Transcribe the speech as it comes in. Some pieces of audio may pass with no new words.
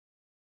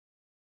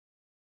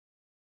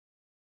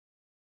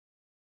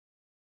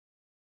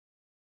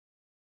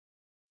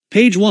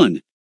Page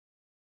 1.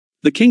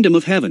 The Kingdom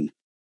of Heaven.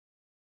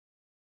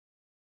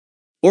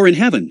 Or in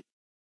Heaven.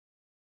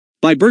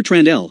 By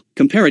Bertrand L.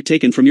 Comparet,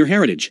 taken from Your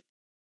Heritage.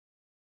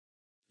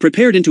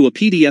 Prepared into a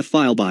PDF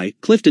file by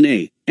Clifton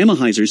A.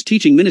 Emmaheiser's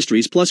Teaching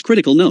Ministries plus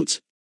critical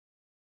notes.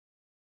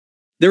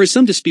 There is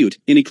some dispute,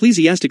 in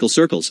ecclesiastical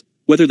circles,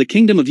 whether the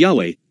kingdom of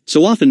Yahweh,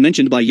 so often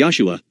mentioned by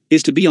Yahshua,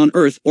 is to be on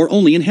earth or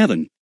only in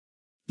heaven.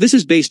 This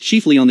is based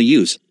chiefly on the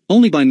use,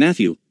 only by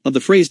Matthew, of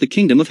the phrase the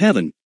kingdom of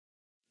heaven.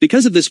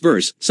 Because of this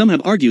verse, some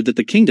have argued that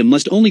the kingdom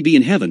must only be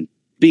in heaven,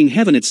 being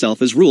heaven itself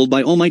is ruled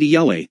by Almighty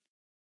Yahweh.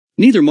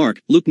 Neither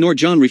Mark, Luke nor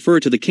John refer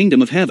to the kingdom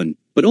of heaven,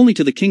 but only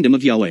to the kingdom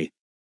of Yahweh.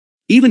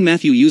 Even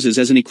Matthew uses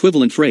as an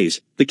equivalent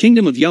phrase, the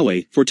kingdom of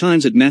Yahweh, 4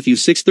 times at Matthew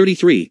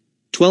 6:33,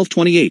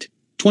 12:28,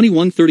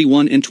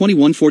 21:31 and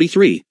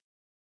 21:43.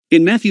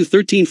 In Matthew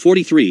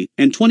 13:43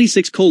 and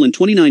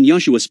 26:29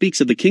 Yahshua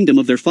speaks of the kingdom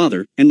of their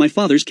Father, and my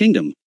Father's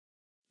kingdom.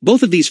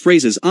 Both of these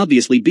phrases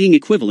obviously being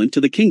equivalent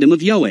to the kingdom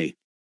of Yahweh.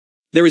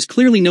 There is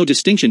clearly no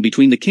distinction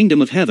between the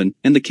kingdom of heaven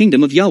and the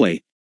kingdom of Yahweh.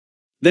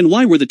 Then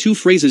why were the two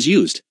phrases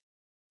used?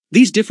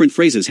 These different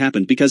phrases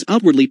happened because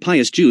outwardly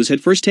pious Jews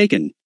had first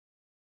taken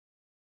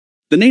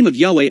the name of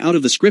Yahweh out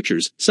of the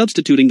scriptures,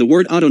 substituting the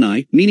word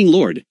Adonai, meaning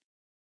Lord.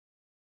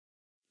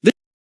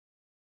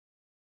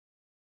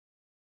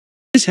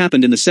 This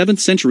happened in the 7th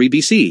century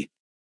BC.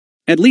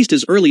 At least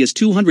as early as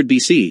 200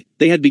 BC,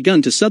 they had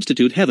begun to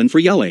substitute heaven for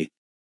Yahweh.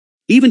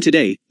 Even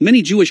today,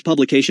 many Jewish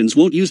publications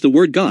won't use the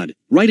word God,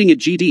 writing it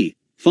G.D.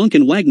 Funk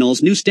and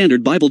Wagnall's New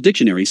Standard Bible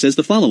Dictionary says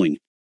the following.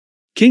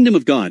 Kingdom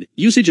of God,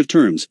 usage of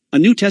terms, a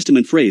New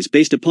Testament phrase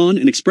based upon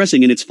and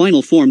expressing in its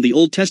final form the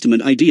Old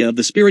Testament idea of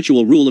the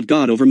spiritual rule of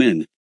God over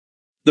men.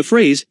 The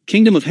phrase,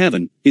 kingdom of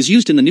heaven, is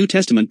used in the New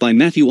Testament by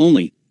Matthew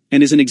only,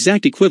 and is an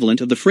exact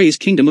equivalent of the phrase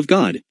kingdom of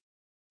God.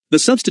 The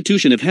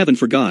substitution of heaven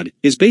for God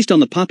is based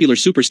on the popular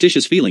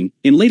superstitious feeling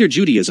in later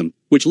Judaism,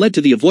 which led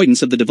to the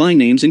avoidance of the divine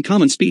names in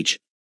common speech.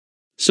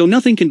 So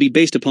nothing can be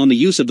based upon the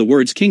use of the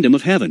words kingdom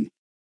of heaven.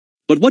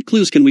 But what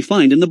clues can we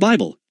find in the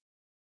Bible?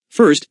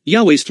 First,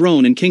 Yahweh's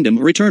throne and kingdom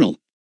are eternal.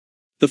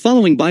 The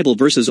following Bible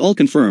verses all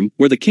confirm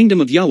where the kingdom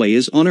of Yahweh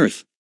is on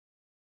earth.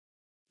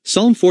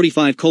 Psalm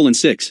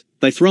 45:6,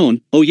 Thy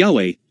throne, O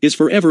Yahweh, is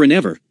forever and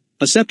ever,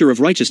 a scepter of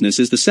righteousness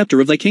is the scepter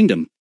of thy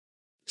kingdom.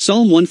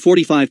 Psalm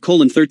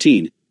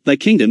 145:13, Thy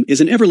kingdom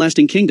is an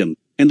everlasting kingdom,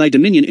 and thy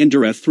dominion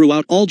endureth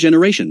throughout all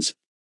generations.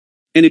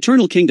 An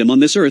eternal kingdom on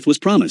this earth was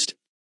promised.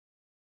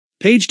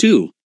 Page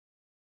 2.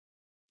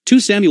 2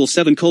 Samuel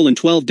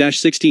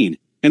 7:12-16,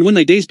 And when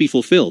thy days be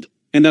fulfilled,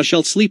 and thou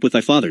shalt sleep with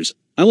thy fathers,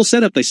 I will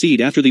set up thy seed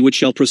after thee which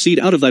shall proceed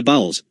out of thy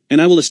bowels,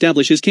 and I will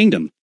establish his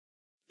kingdom.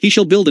 He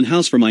shall build an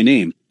house for my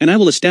name, and I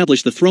will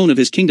establish the throne of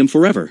his kingdom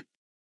forever.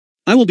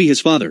 I will be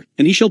his father,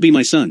 and he shall be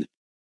my son.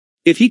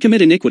 If he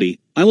commit iniquity,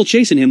 I will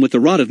chasten him with the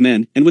rod of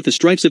men and with the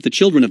stripes of the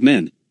children of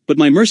men, but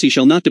my mercy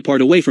shall not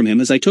depart away from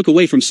him as I took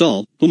away from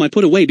Saul, whom I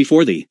put away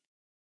before thee.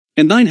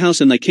 And thine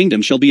house and thy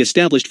kingdom shall be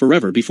established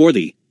forever before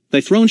thee,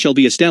 thy throne shall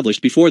be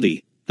established before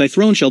thee, thy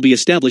throne shall be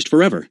established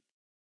forever.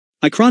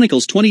 I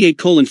Chronicles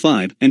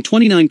 28:5 and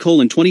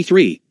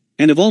 29:23,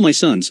 And of all my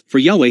sons, for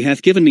Yahweh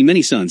hath given me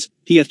many sons,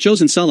 he hath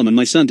chosen Solomon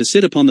my son to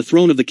sit upon the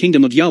throne of the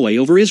kingdom of Yahweh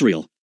over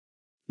Israel.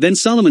 Then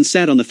Solomon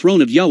sat on the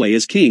throne of Yahweh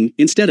as king,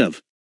 instead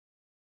of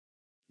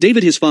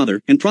David his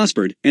father, and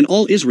prospered, and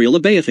all Israel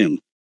obeyeth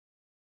him.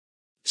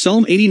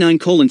 Psalm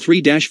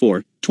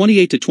 89:3-4,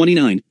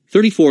 28-29,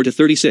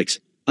 34-36,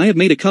 I have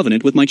made a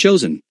covenant with my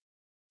chosen.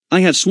 I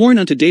have sworn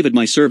unto David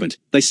my servant,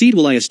 thy seed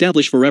will I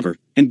establish forever,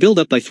 and build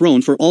up thy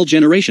throne for all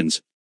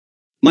generations.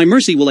 My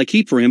mercy will I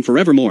keep for him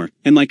forevermore,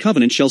 and my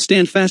covenant shall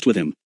stand fast with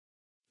him.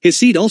 His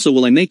seed also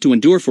will I make to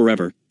endure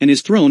forever, and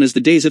his throne as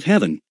the days of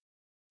heaven.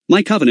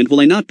 My covenant will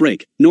I not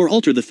break, nor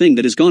alter the thing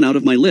that is gone out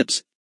of my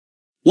lips.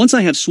 Once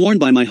I have sworn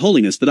by my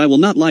holiness that I will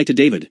not lie to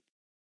David.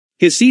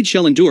 His seed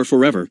shall endure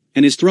forever,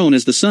 and his throne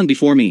as the sun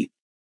before me.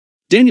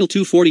 Daniel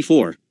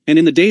 2:44, And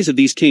in the days of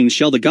these kings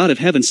shall the God of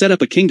heaven set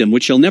up a kingdom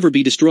which shall never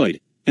be destroyed,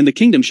 and the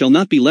kingdom shall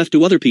not be left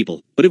to other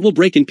people, but it will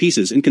break in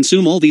pieces and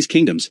consume all these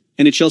kingdoms,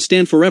 and it shall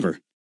stand forever.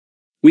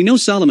 We know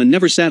Solomon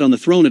never sat on the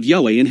throne of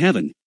Yahweh in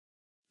heaven.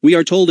 We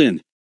are told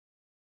in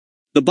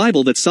the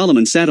Bible that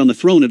Solomon sat on the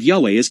throne of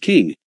Yahweh as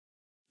king.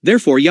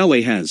 Therefore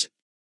Yahweh has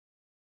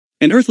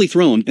an earthly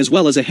throne as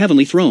well as a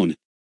heavenly throne.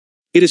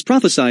 It is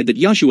prophesied that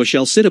Yahshua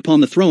shall sit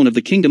upon the throne of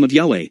the kingdom of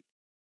Yahweh.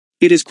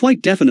 It is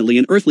quite definitely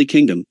an earthly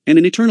kingdom, and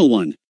an eternal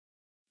one.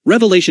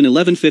 Revelation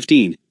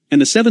 11:15, And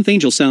the seventh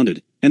angel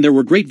sounded, and there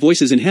were great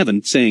voices in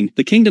heaven, saying,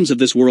 The kingdoms of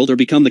this world are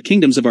become the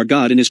kingdoms of our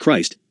God and his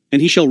Christ,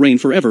 and he shall reign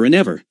forever and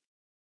ever.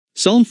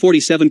 Psalm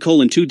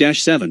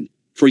 47:2-7,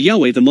 For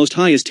Yahweh the Most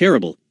High is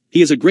terrible,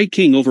 he is a great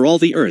king over all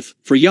the earth,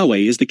 for Yahweh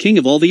is the king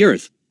of all the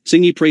earth,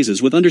 sing ye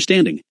praises with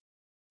understanding.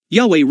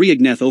 Yahweh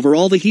reigneth over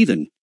all the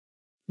heathen.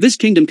 This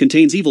kingdom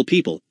contains evil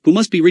people, who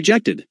must be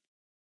rejected.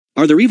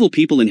 Are there evil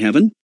people in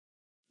heaven?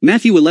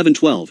 Matthew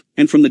 11:12,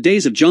 And from the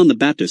days of John the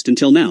Baptist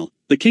until now,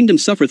 the kingdom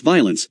suffereth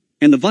violence,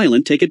 and the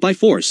violent take it by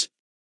force.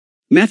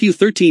 Matthew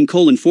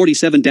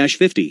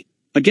 13:47-50,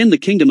 Again the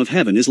kingdom of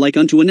heaven is like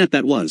unto a net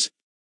that was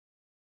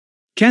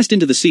cast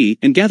into the sea,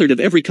 and gathered of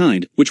every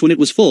kind, which when it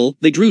was full,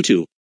 they drew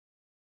to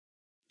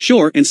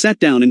shore, and sat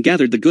down and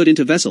gathered the good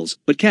into vessels,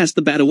 but cast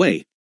the bad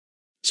away.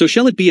 So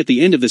shall it be at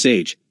the end of this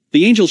age.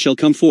 The angels shall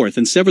come forth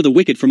and sever the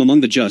wicked from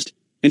among the just,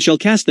 and shall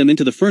cast them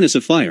into the furnace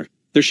of fire.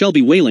 There shall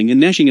be wailing and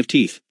gnashing of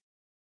teeth.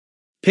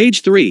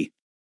 Page 3.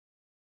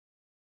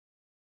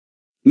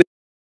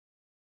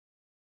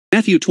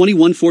 Matthew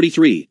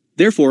 21:43.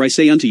 Therefore I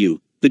say unto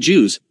you, the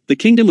Jews, the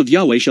kingdom of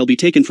Yahweh shall be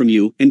taken from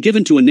you, and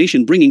given to a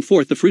nation bringing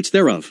forth the fruits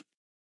thereof.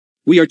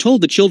 We are told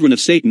the children of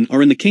Satan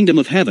are in the kingdom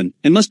of heaven,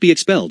 and must be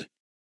expelled.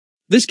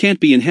 This can't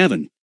be in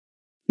heaven.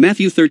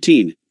 Matthew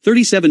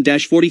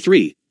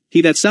 13:37-43. He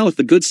that soweth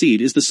the good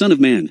seed is the Son of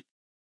Man.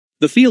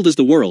 The field is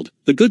the world,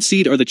 the good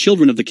seed are the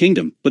children of the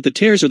kingdom, but the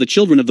tares are the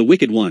children of the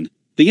wicked one.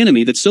 The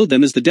enemy that sowed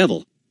them is the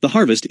devil. The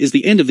harvest is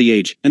the end of the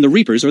age, and the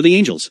reapers are the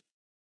angels.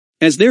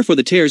 As therefore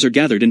the tares are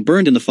gathered and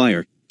burned in the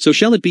fire, so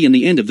shall it be in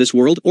the end of this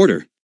world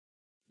order.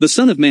 The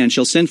Son of Man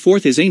shall send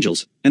forth his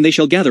angels, and they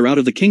shall gather out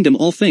of the kingdom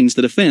all things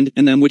that offend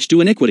and them which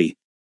do iniquity.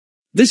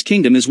 This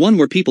kingdom is one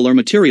where people are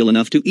material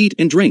enough to eat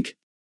and drink.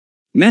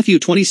 Matthew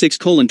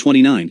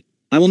 26:29.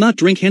 I will not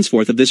drink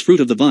henceforth of this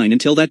fruit of the vine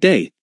until that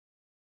day,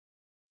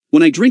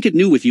 when I drink it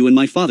new with you in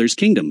my Father's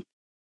kingdom.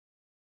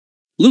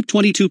 Luke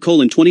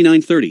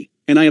 22:29-30.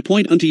 And I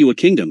appoint unto you a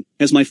kingdom,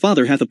 as my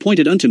Father hath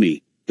appointed unto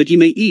me, that ye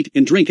may eat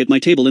and drink at my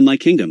table in my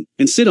kingdom,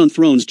 and sit on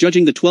thrones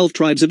judging the 12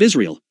 tribes of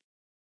Israel.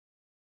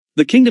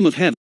 The kingdom of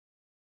heaven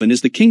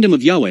is the kingdom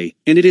of Yahweh,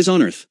 and it is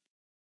on earth.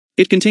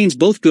 It contains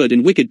both good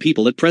and wicked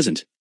people at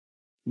present.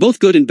 Both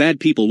good and bad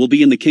people will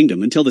be in the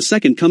kingdom until the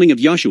second coming of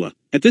Yahshua.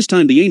 At this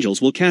time the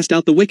angels will cast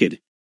out the wicked.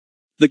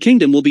 The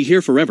kingdom will be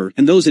here forever,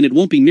 and those in it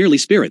won't be merely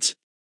spirits.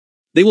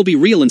 They will be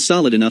real and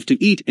solid enough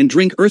to eat and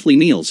drink earthly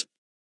meals.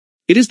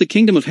 It is the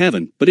kingdom of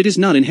heaven, but it is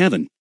not in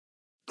heaven.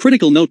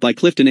 Critical note by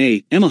Clifton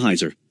A.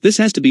 Emahiser. This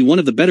has to be one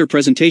of the better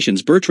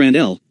presentations Bertrand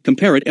L.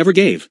 Comparet ever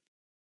gave.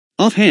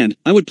 Offhand,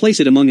 I would place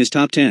it among his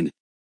top 10.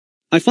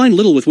 I find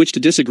little with which to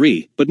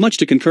disagree, but much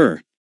to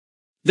concur.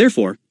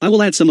 Therefore, I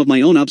will add some of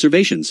my own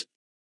observations.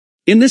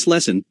 In this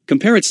lesson,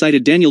 Comparet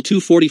cited Daniel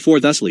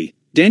 2:44 thusly,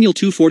 Daniel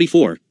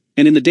 2:44,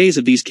 and in the days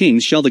of these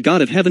kings shall the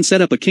God of heaven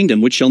set up a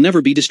kingdom which shall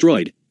never be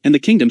destroyed, and the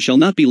kingdom shall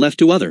not be left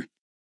to other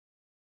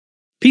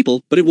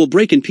people, but it will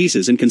break in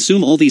pieces and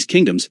consume all these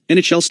kingdoms, and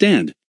it shall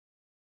stand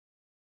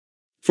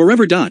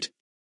forever.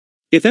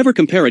 If ever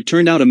Comparet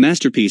turned out a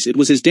masterpiece, it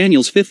was his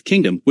Daniel's fifth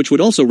kingdom, which would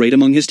also rate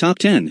among his top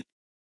 10.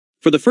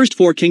 For the first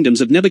four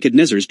kingdoms of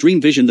Nebuchadnezzar's dream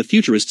vision the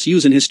futurists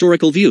use an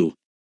historical view.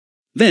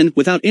 Then,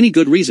 without any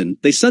good reason,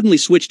 they suddenly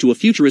switch to a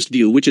futurist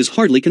view which is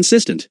hardly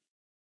consistent.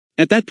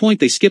 At that point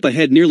they skip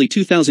ahead nearly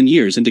 2,000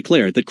 years and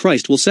declare that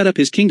Christ will set up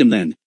his kingdom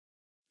then.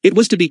 It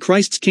was to be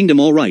Christ's kingdom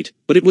all right,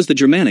 but it was the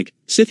Germanic,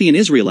 Scythian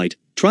Israelite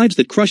tribes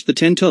that crushed the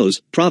 10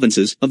 toes,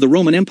 provinces, of the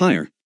Roman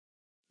Empire.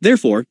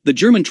 Therefore, the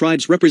German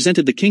tribes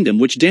represented the kingdom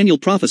which Daniel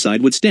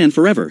prophesied would stand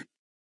forever.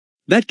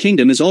 That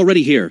kingdom is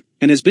already here,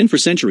 and has been for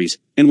centuries,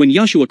 and when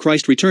Yahshua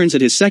Christ returns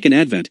at his second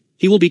advent,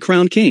 he will be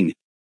crowned king.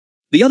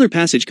 The other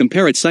passage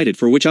Comparet cited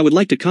for which I would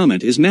like to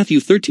comment is Matthew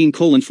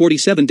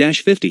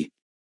 13:47-50.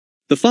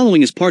 The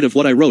following is part of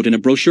what I wrote in a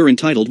brochure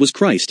entitled Was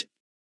Christ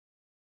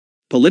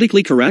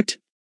Politically Correct?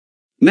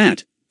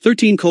 Matt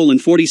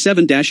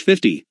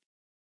 13:47-50.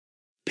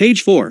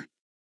 Page 4.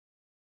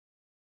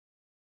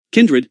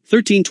 Kindred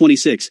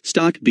 13:26,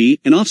 stock B,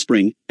 an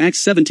offspring, Acts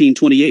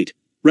 17:28,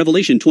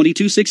 Revelation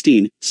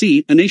 22:16,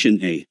 C, a nation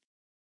A.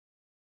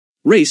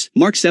 Race,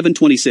 Mark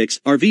 7:26,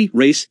 RV,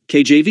 race,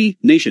 KJV,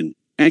 nation,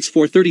 Acts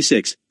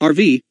 4:36,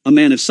 RV, a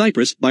man of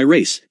Cyprus, by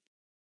race.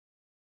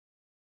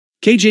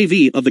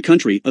 KJV, of the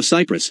country of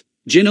Cyprus.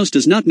 Genos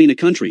does not mean a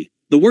country,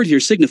 the word here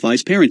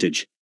signifies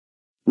parentage.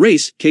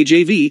 Race,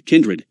 KJV,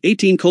 kindred,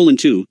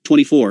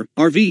 18:2-24,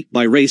 RV,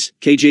 by race,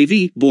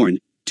 KJV, born,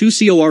 2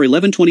 Cor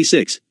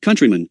 11:26,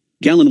 countryman,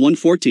 Gallon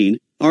 1:14,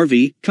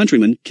 RV,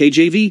 countryman,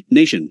 KJV,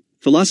 nation,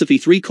 philosophy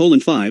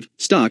 3:5,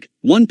 stock,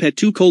 1 Pet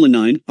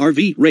 2:9,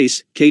 RV,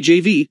 race,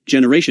 KJV,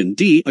 generation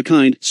D, a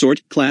kind,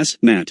 sort, class,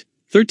 Matt,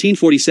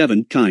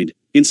 13:47, kind,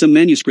 in some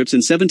manuscripts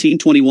in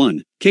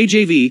 17:21,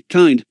 KJV,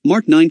 kind,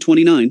 Mark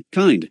 9:29,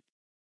 kind.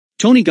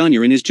 Tony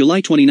Gagner in his July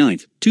 29,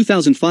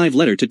 2005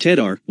 letter to Ted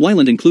R.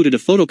 Weiland included a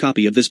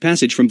photocopy of this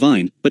passage from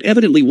Vine, but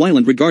evidently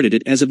Weiland regarded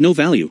it as of no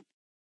value.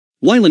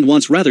 Weiland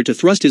wants rather to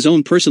thrust his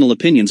own personal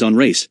opinions on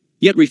race,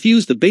 yet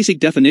refuse the basic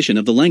definition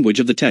of the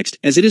language of the text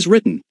as it is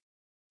written.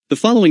 The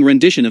following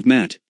rendition of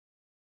Matt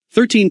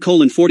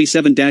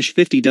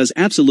 13:47-50 does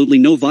absolutely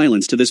no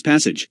violence to this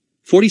passage.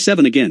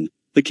 47 again,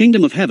 the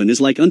kingdom of heaven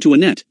is like unto a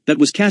net that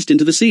was cast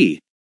into the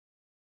sea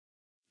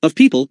of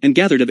people and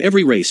gathered of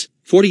every race,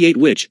 48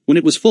 which, when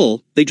it was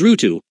full, they drew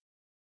to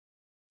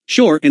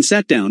shore and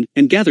sat down,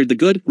 and gathered the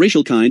good,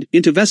 racial kind,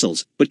 into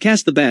vessels, but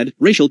cast the bad,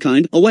 racial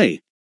kind,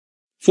 away.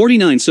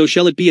 49 So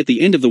shall it be at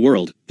the end of the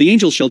world, the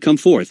angels shall come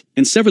forth,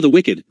 and sever the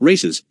wicked,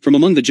 races, from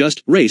among the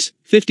just, race,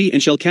 50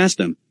 and shall cast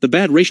them, the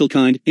bad racial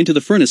kind, into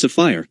the furnace of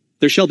fire,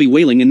 there shall be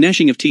wailing and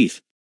gnashing of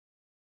teeth.